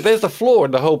you go. There's the flaw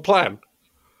in the whole plan.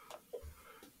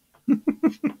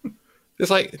 It's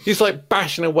like he's like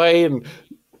bashing away and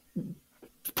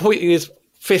pointing his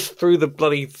fist through the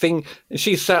bloody thing, and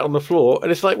she's sat on the floor,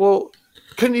 and it's like, well,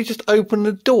 couldn't you just open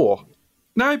the door?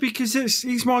 No, because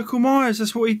he's Michael Myers.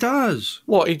 That's what he does.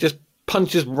 What, he just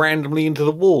punches randomly into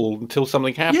the wall until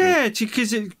something happens? Yeah,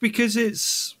 because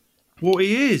it's what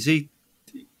he is.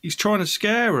 He's trying to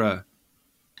scare her,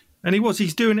 and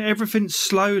he's doing everything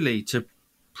slowly to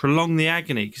prolong the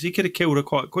agony, because he could have killed her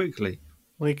quite quickly.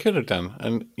 Well, he could have done,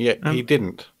 and yet he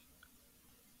didn't.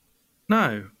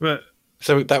 No, but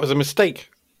so that was a mistake.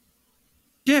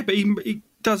 Yeah, but he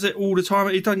does it all the time.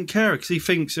 He doesn't care because he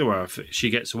thinks, well, if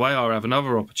she gets away, I'll have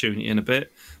another opportunity in a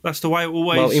bit. That's the way it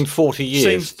always. Well, in 40 years,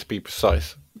 seems to be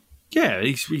precise. Yeah,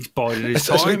 he's bided his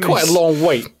time. It's been quite a long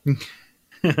wait.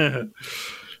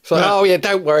 So, oh yeah,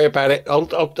 don't worry about it.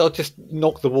 I'll just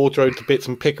knock the wardrobe to bits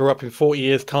and pick her up in 40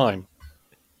 years' time.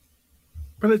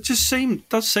 Well, it just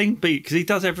does seem because he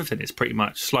does everything. It's pretty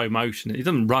much slow motion. He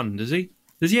doesn't run, does he?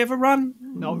 Does he ever run?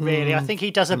 Not really. I think he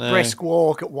does a brisk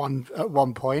walk at one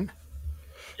point.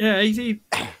 Yeah, he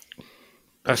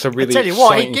That's a really. I tell you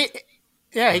what,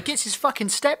 he gets his fucking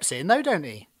steps in, though, don't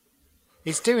he?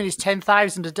 He's doing his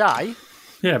 10,000 a day.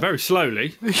 Yeah, very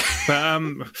slowly.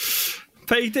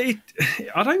 But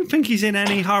I don't think he's in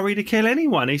any hurry to kill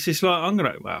anyone. He's just like, I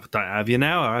don't have you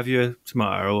now, I'll have you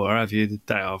tomorrow, or I'll have you the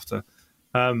day after.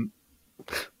 And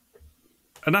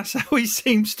that's how he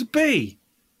seems to be.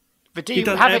 But do He you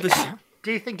doesn't have ever it? s-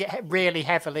 Do you think it really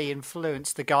heavily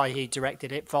influenced the guy who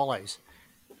directed It Follows?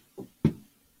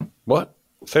 What?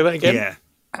 Say that again? Yeah.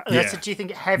 I said, do you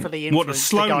think it heavily What, the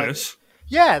influenced the guy? slowness?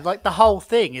 Yeah, like the whole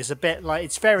thing is a bit like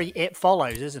it's very It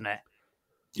Follows, isn't it?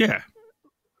 Yeah.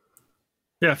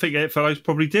 Yeah, I think It Follows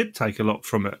probably did take a lot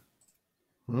from it.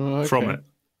 Oh, okay. From it.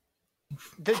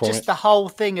 The whole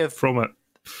thing of From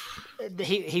it.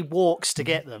 he walks to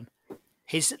get them.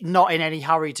 He's not in any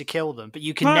hurry to kill them, but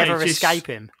you can No, never he just- escape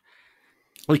him.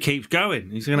 Well, he keeps going.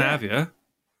 He's going to have you.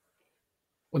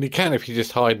 Well, you can if you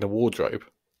just hide in the wardrobe.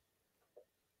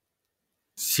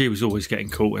 She was always getting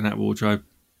caught in that wardrobe.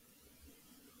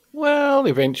 Well,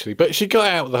 eventually. But she got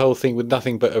out of the whole thing with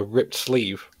nothing but a ripped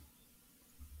sleeve.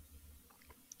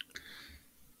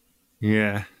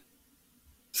 Yeah.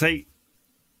 See,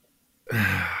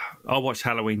 I watched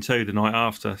Halloween 2 the night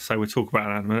after, so we'll talk about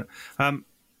that in a minute.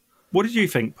 What did you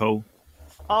think, Paul?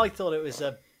 I thought it was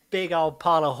a big old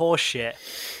pile of horse shit.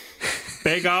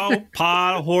 Big old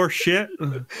pile of horse shit.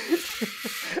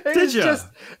 Did you?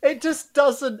 It just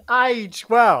doesn't age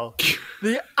well.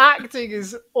 The acting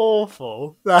is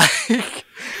awful. Like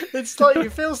it's like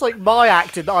it feels like my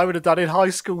acting that I would have done in high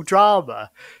school drama.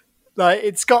 Like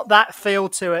it's got that feel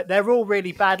to it. They're all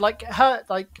really bad. Like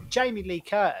Jamie Lee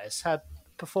Curtis, her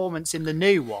performance in the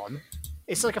new one,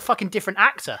 it's like a fucking different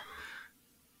actor.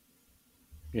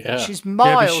 Yeah. She's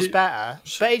miles she- better.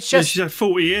 But it's just She's had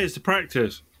 40 years to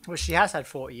practice. well, she has had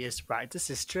 40 years to practice.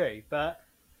 This is true, but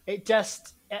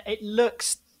it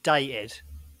looks dated.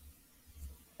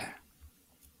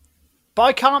 But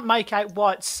I can't make out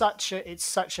why it's such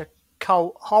a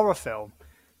cult horror film,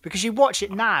 because you watch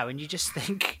it now and you just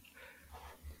think,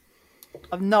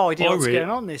 I've no idea what's going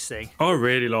on in this thing. I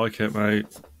really like it, mate.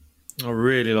 I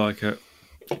really like it.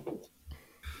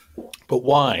 But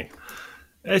why?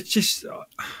 It's just,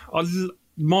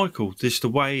 Michael, just the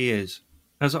way he is.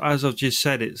 As I've just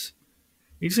said,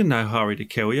 he's in no hurry to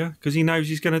kill you because he knows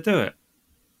he's going to do it.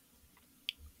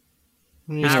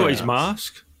 He's got his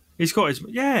mask. He's got his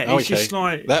It's just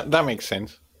like that makes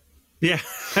sense. yeah,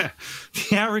 the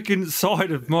arrogant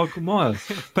side of Michael Myers.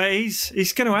 But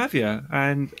he's going to have you,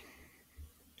 and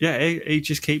yeah, he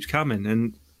just keeps coming.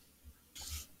 And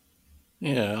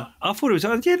Yeah. I thought it was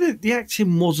the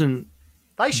acting wasn't.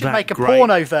 They should that make a great.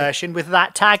 porno version with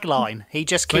that tagline. He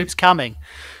just keeps coming.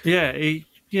 Yeah,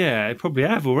 they probably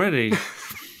have already.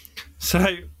 So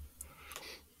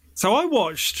I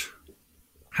watched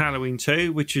Halloween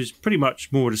 2, which is pretty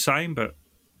much more the same, but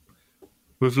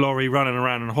with Laurie running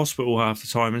around in a hospital half the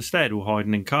time instead, or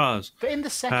hiding in cars. But in the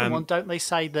second one, don't they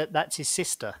say that that's his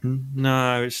sister?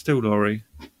 No, it's still Laurie.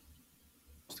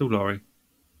 Still Laurie.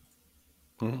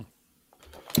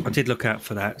 I did look out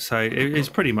for that, so it's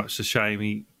pretty much the same.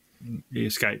 He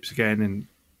escapes again and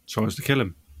tries to kill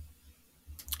him.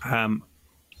 Now,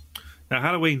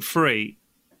 Halloween 3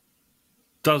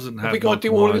 doesn't have. Have we got to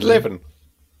do Michael all Myers. 11?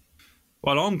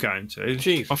 Well, I'm going to.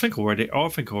 Jeez. I think I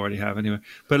already have anyway.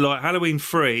 But like Halloween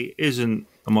 3 isn't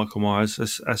a Michael Myers.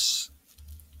 That's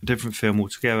a different film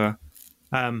altogether.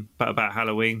 But about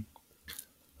Halloween.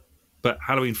 But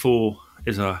Halloween 4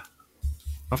 is I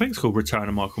think it's called Return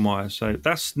of Michael Myers. So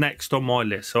that's next on my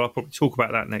list. So I'll probably talk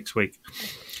about that next week.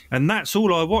 And that's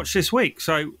all I watched this week.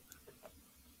 So,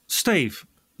 Steve,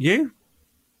 you?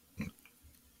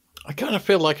 I kind of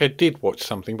feel like I did watch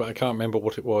something, but I can't remember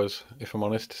what it was, if I'm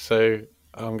honest. So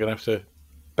I'm going to have to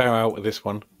bow out with this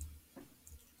one.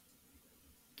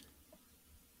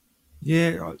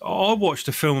 Yeah, I watched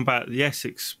a film about the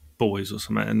Essex boys or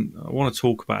something, and I want to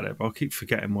talk about it, but I keep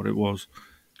forgetting what it was.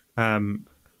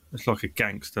 It's like a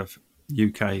gangster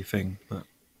UK thing, but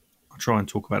I'll try and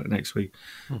talk about it next week.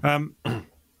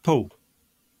 Paul?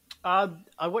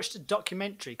 I watched a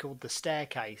documentary called The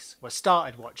Staircase. Well, I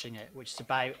started watching it, which is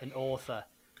about an author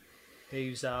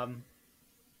who's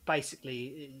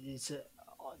basically is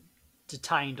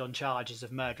detained on charges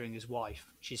of murdering his wife.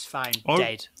 She's found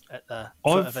dead at the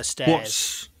foot of her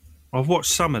stairs. I've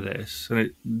watched some of this, and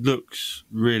it looks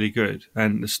really good,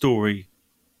 and the story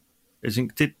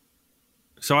isn't.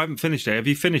 So I haven't finished it. Have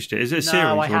you finished it? Is it a series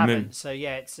No, or I a haven't. movie? So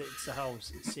yeah, it's a whole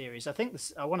series. I think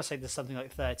I want to say there's something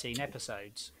like 13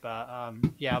 episodes, but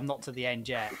yeah, I'm not to the end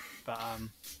yet. But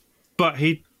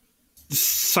the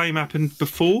same happened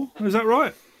before. Is that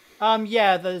right?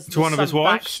 yeah, there's To one of some his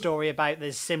wives? backstory about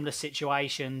there's similar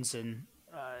situations and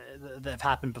that have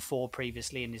happened before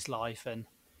previously in his life,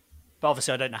 but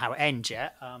obviously I don't know how it ends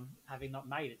yet, having not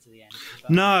made it to the end.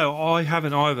 But, No, I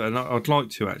haven't either, and I'd like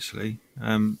to actually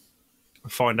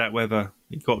find out whether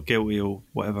he got guilty or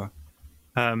whatever.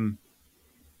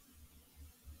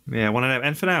 Yeah, one of them.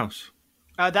 Anything else?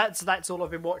 that's all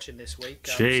I've been watching this week.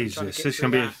 Jesus, this is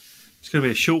going to be It's going to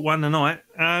be a short one tonight.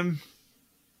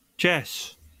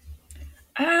 Jess.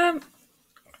 I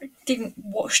didn't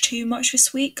watch too much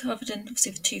this week, other than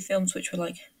obviously the 2 films, which were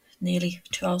like nearly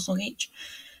 2 hours long each.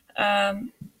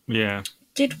 Yeah.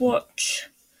 Did watch.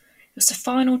 It was the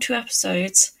final 2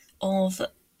 episodes of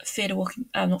Fear the Walking.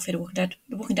 Not Fear the Walking Dead.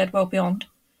 The Walking Dead: World Beyond.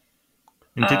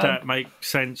 And did that make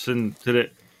sense? And did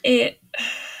it? It,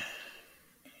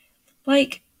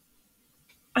 like,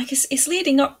 I guess it's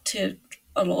leading up to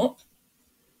a lot.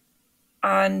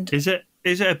 And Is it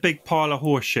a big pile of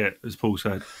horse shit, as Paul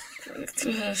said?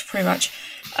 pretty much.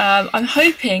 I'm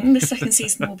hoping the second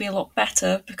season will be a lot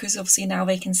better, because obviously now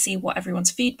they can see what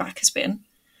everyone's feedback has been.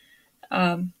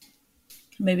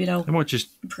 Maybe they'll They might just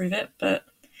improve it, but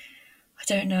I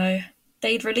don't know.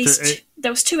 They'd released.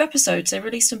 There was 2 episodes. They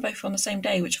released them both on the same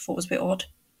day, which I thought was a bit odd.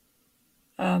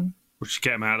 we'll just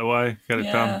get them out of the way, get it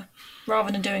done.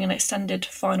 Rather than doing an extended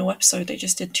final episode, they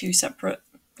just did 2 separate,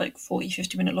 like 40,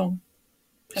 50-minute long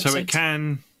episodes.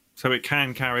 So it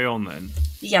can carry on then.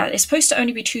 Yeah, it's supposed to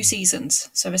only be 2 seasons,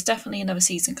 so there's definitely another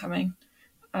season coming.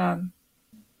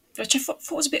 Which I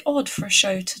thought was a bit odd for a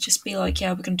show to just be like,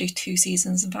 yeah, we're going to do 2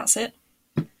 seasons and that's it.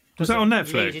 Was that on Lead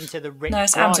Netflix? into the Rick No,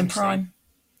 it's Grimes Amazon thing. Prime.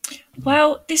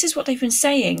 Well, this is what they've been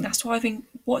saying. That's why I've been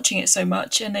watching it so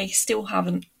much, and they still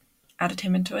haven't added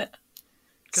him into it.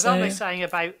 Because aren't they saying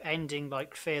about ending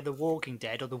like Fear the Walking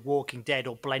Dead or The Walking Dead,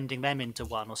 or blending them into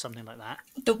one or something like that?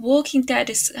 The Walking Dead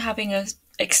is having a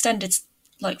extended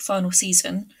like final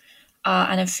season,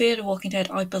 and then Fear the Walking Dead,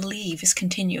 I believe, is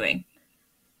continuing.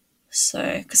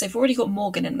 So, because they've already got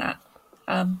Morgan in that,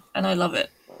 and I love it.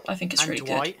 I think it's And really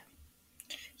Dwight. good.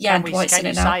 Yeah, and Dwight's in Can it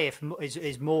you now. say if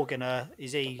is Morgan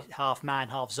is he half man,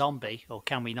 half zombie, or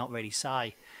can we not really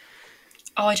say?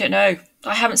 Oh, I don't know.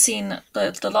 I haven't seen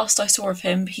the last I saw of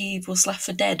him. He was left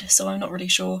for dead, so I'm not really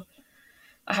sure.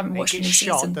 I haven't watched He any gets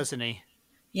shot, season. doesn't he?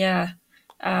 Yeah,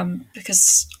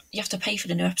 because you have to pay for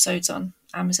the new episodes on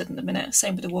Amazon at the minute.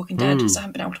 Same with The Walking Dead, so I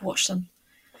haven't been able to watch them.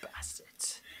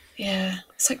 Bastards. Yeah,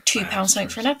 it's like £2 something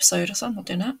for an episode, so I'm not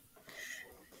doing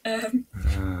that.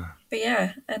 But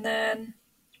yeah, and then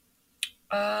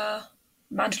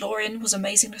Mandalorian was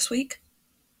amazing this week,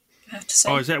 I have to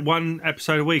say. Oh, is that 1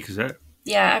 episode a week, is it?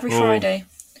 Yeah, every Friday.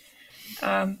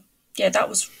 Yeah, that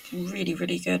was really,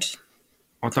 really good.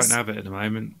 I don't have it at the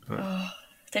moment. But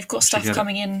They've got should stuff get it.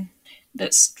 coming in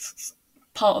that's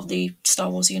part of the Star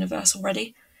Wars universe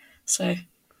already, so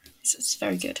it's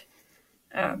very good.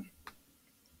 I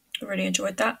really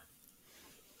enjoyed that.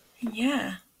 And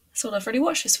yeah, that's all I've really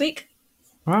watched this week.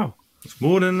 Wow, it's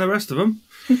more than the rest of them.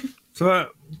 So,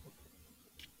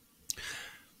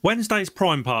 Wednesday's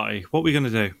Prime Party. What are we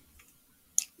going to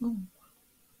do?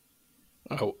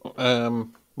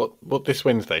 What this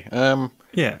Wednesday?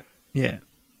 Yeah.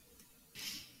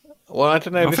 Well, I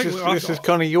don't know. I This think is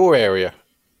kind of your area.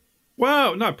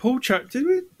 Well, no, Paul did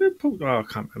we? Paul, I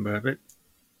can't remember a bit.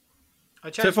 I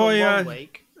So chose if one I, one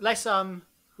week. Let's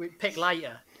we pick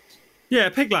later. Yeah,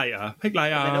 pick later. And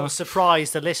then it'll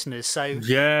surprise the listeners. So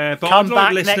Yeah, but Come I'd like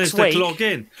back listeners next to week. log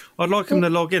in. I'd like them to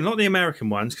log in, not the American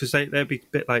ones, because they'll be a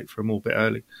bit late for them, all a bit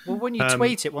early. well, when you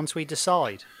tweet it once we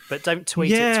decide, but don't tweet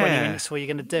it Yeah. 20 minutes before you're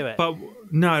going to do it. But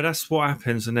no, that's what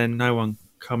happens, and then no one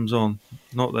comes on.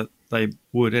 Not that they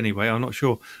would anyway, I'm not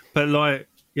sure. But like,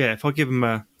 yeah, if I give them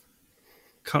a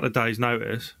couple of days'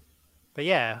 notice. But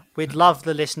yeah, we'd love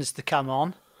the listeners to come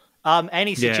on.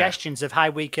 Any Yeah. suggestions of how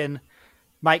we can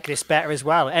make this better as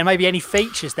well, and maybe any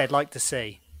features they'd like to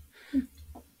see.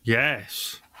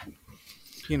 Yes.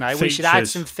 You know, we should add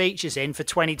Features. some features in for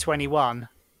 2021.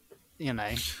 You know,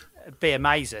 it'd be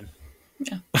amazing.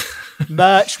 Yeah.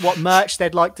 What merch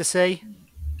they'd like to see.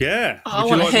 Yeah. Oh, I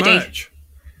Would you want a like hoodie. merch?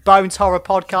 Bones Horror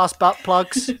Podcast butt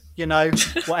plugs. You know,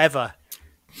 whatever.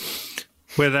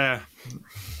 We're there.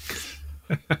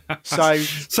 So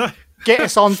So get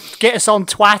us on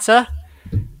Twitter.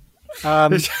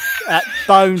 At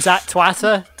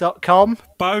bones@twitter.com.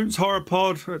 Bones Horror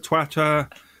Pod at Twitter,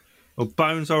 or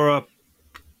Bones Horror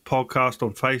Podcast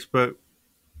on Facebook,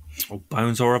 or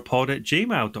Bones Horror Pod at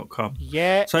gmail.com.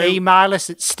 Yeah, So- email us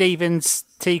at Stevens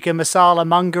Tikka Masala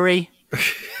Mungery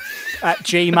at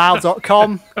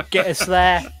gmail.com. Get us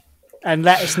there and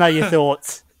let us know your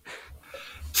thoughts.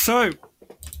 So,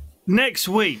 next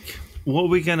week, what are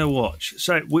we going to watch?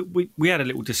 So, we had a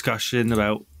little discussion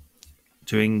about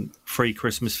doing free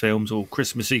Christmas films or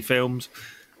Christmassy films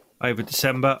over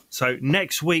December. So,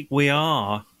 next week, we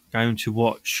are going to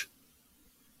watch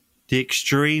the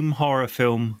extreme horror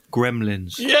film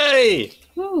Gremlins. Yay!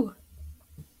 Woo.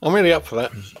 I'm really up for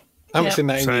that. I haven't Yeah. seen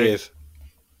that in So- years.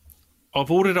 I've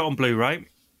ordered it on Blu-ray.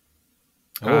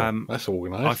 Oh, that's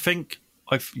organised. I think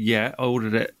I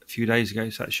ordered it a few days ago,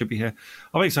 so that should be here.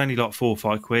 I think it's only like £4 or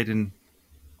 £5, and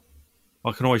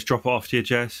I can always drop it off to you,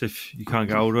 Jess, if you can't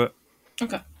get hold of it.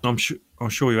 Okay. I'm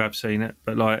sure you have seen it,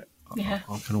 but like, yeah.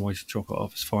 I can always drop it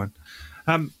off. It's fine.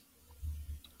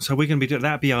 So we're going to be doing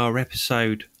that'll be our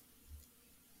episode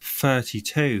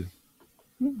 32.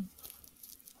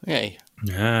 Yay!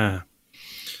 Yeah.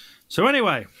 So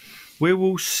anyway, we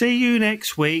will see you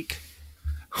next week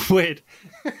with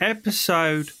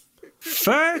episode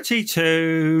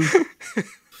 32.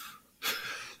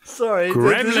 Sorry,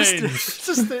 Gremlins.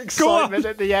 just the excitement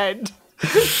at the end.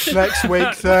 Next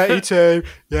week, 32.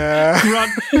 Yeah. Run.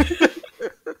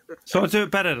 So I'll do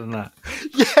it better than that.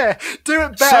 Yeah, do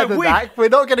it better than that. We're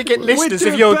not going to get listeners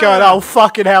if you're better. going, oh,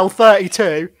 fucking hell,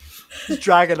 32. Just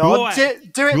dragging on.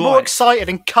 Right. Do it more excited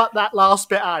and cut that last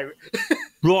bit out.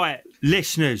 Right,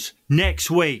 listeners, next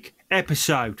week,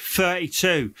 episode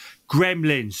 32,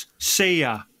 Gremlins. See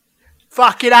ya.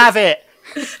 Fucking have it.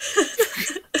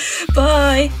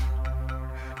 Bye.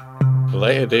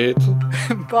 Later, dudes.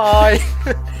 Bye.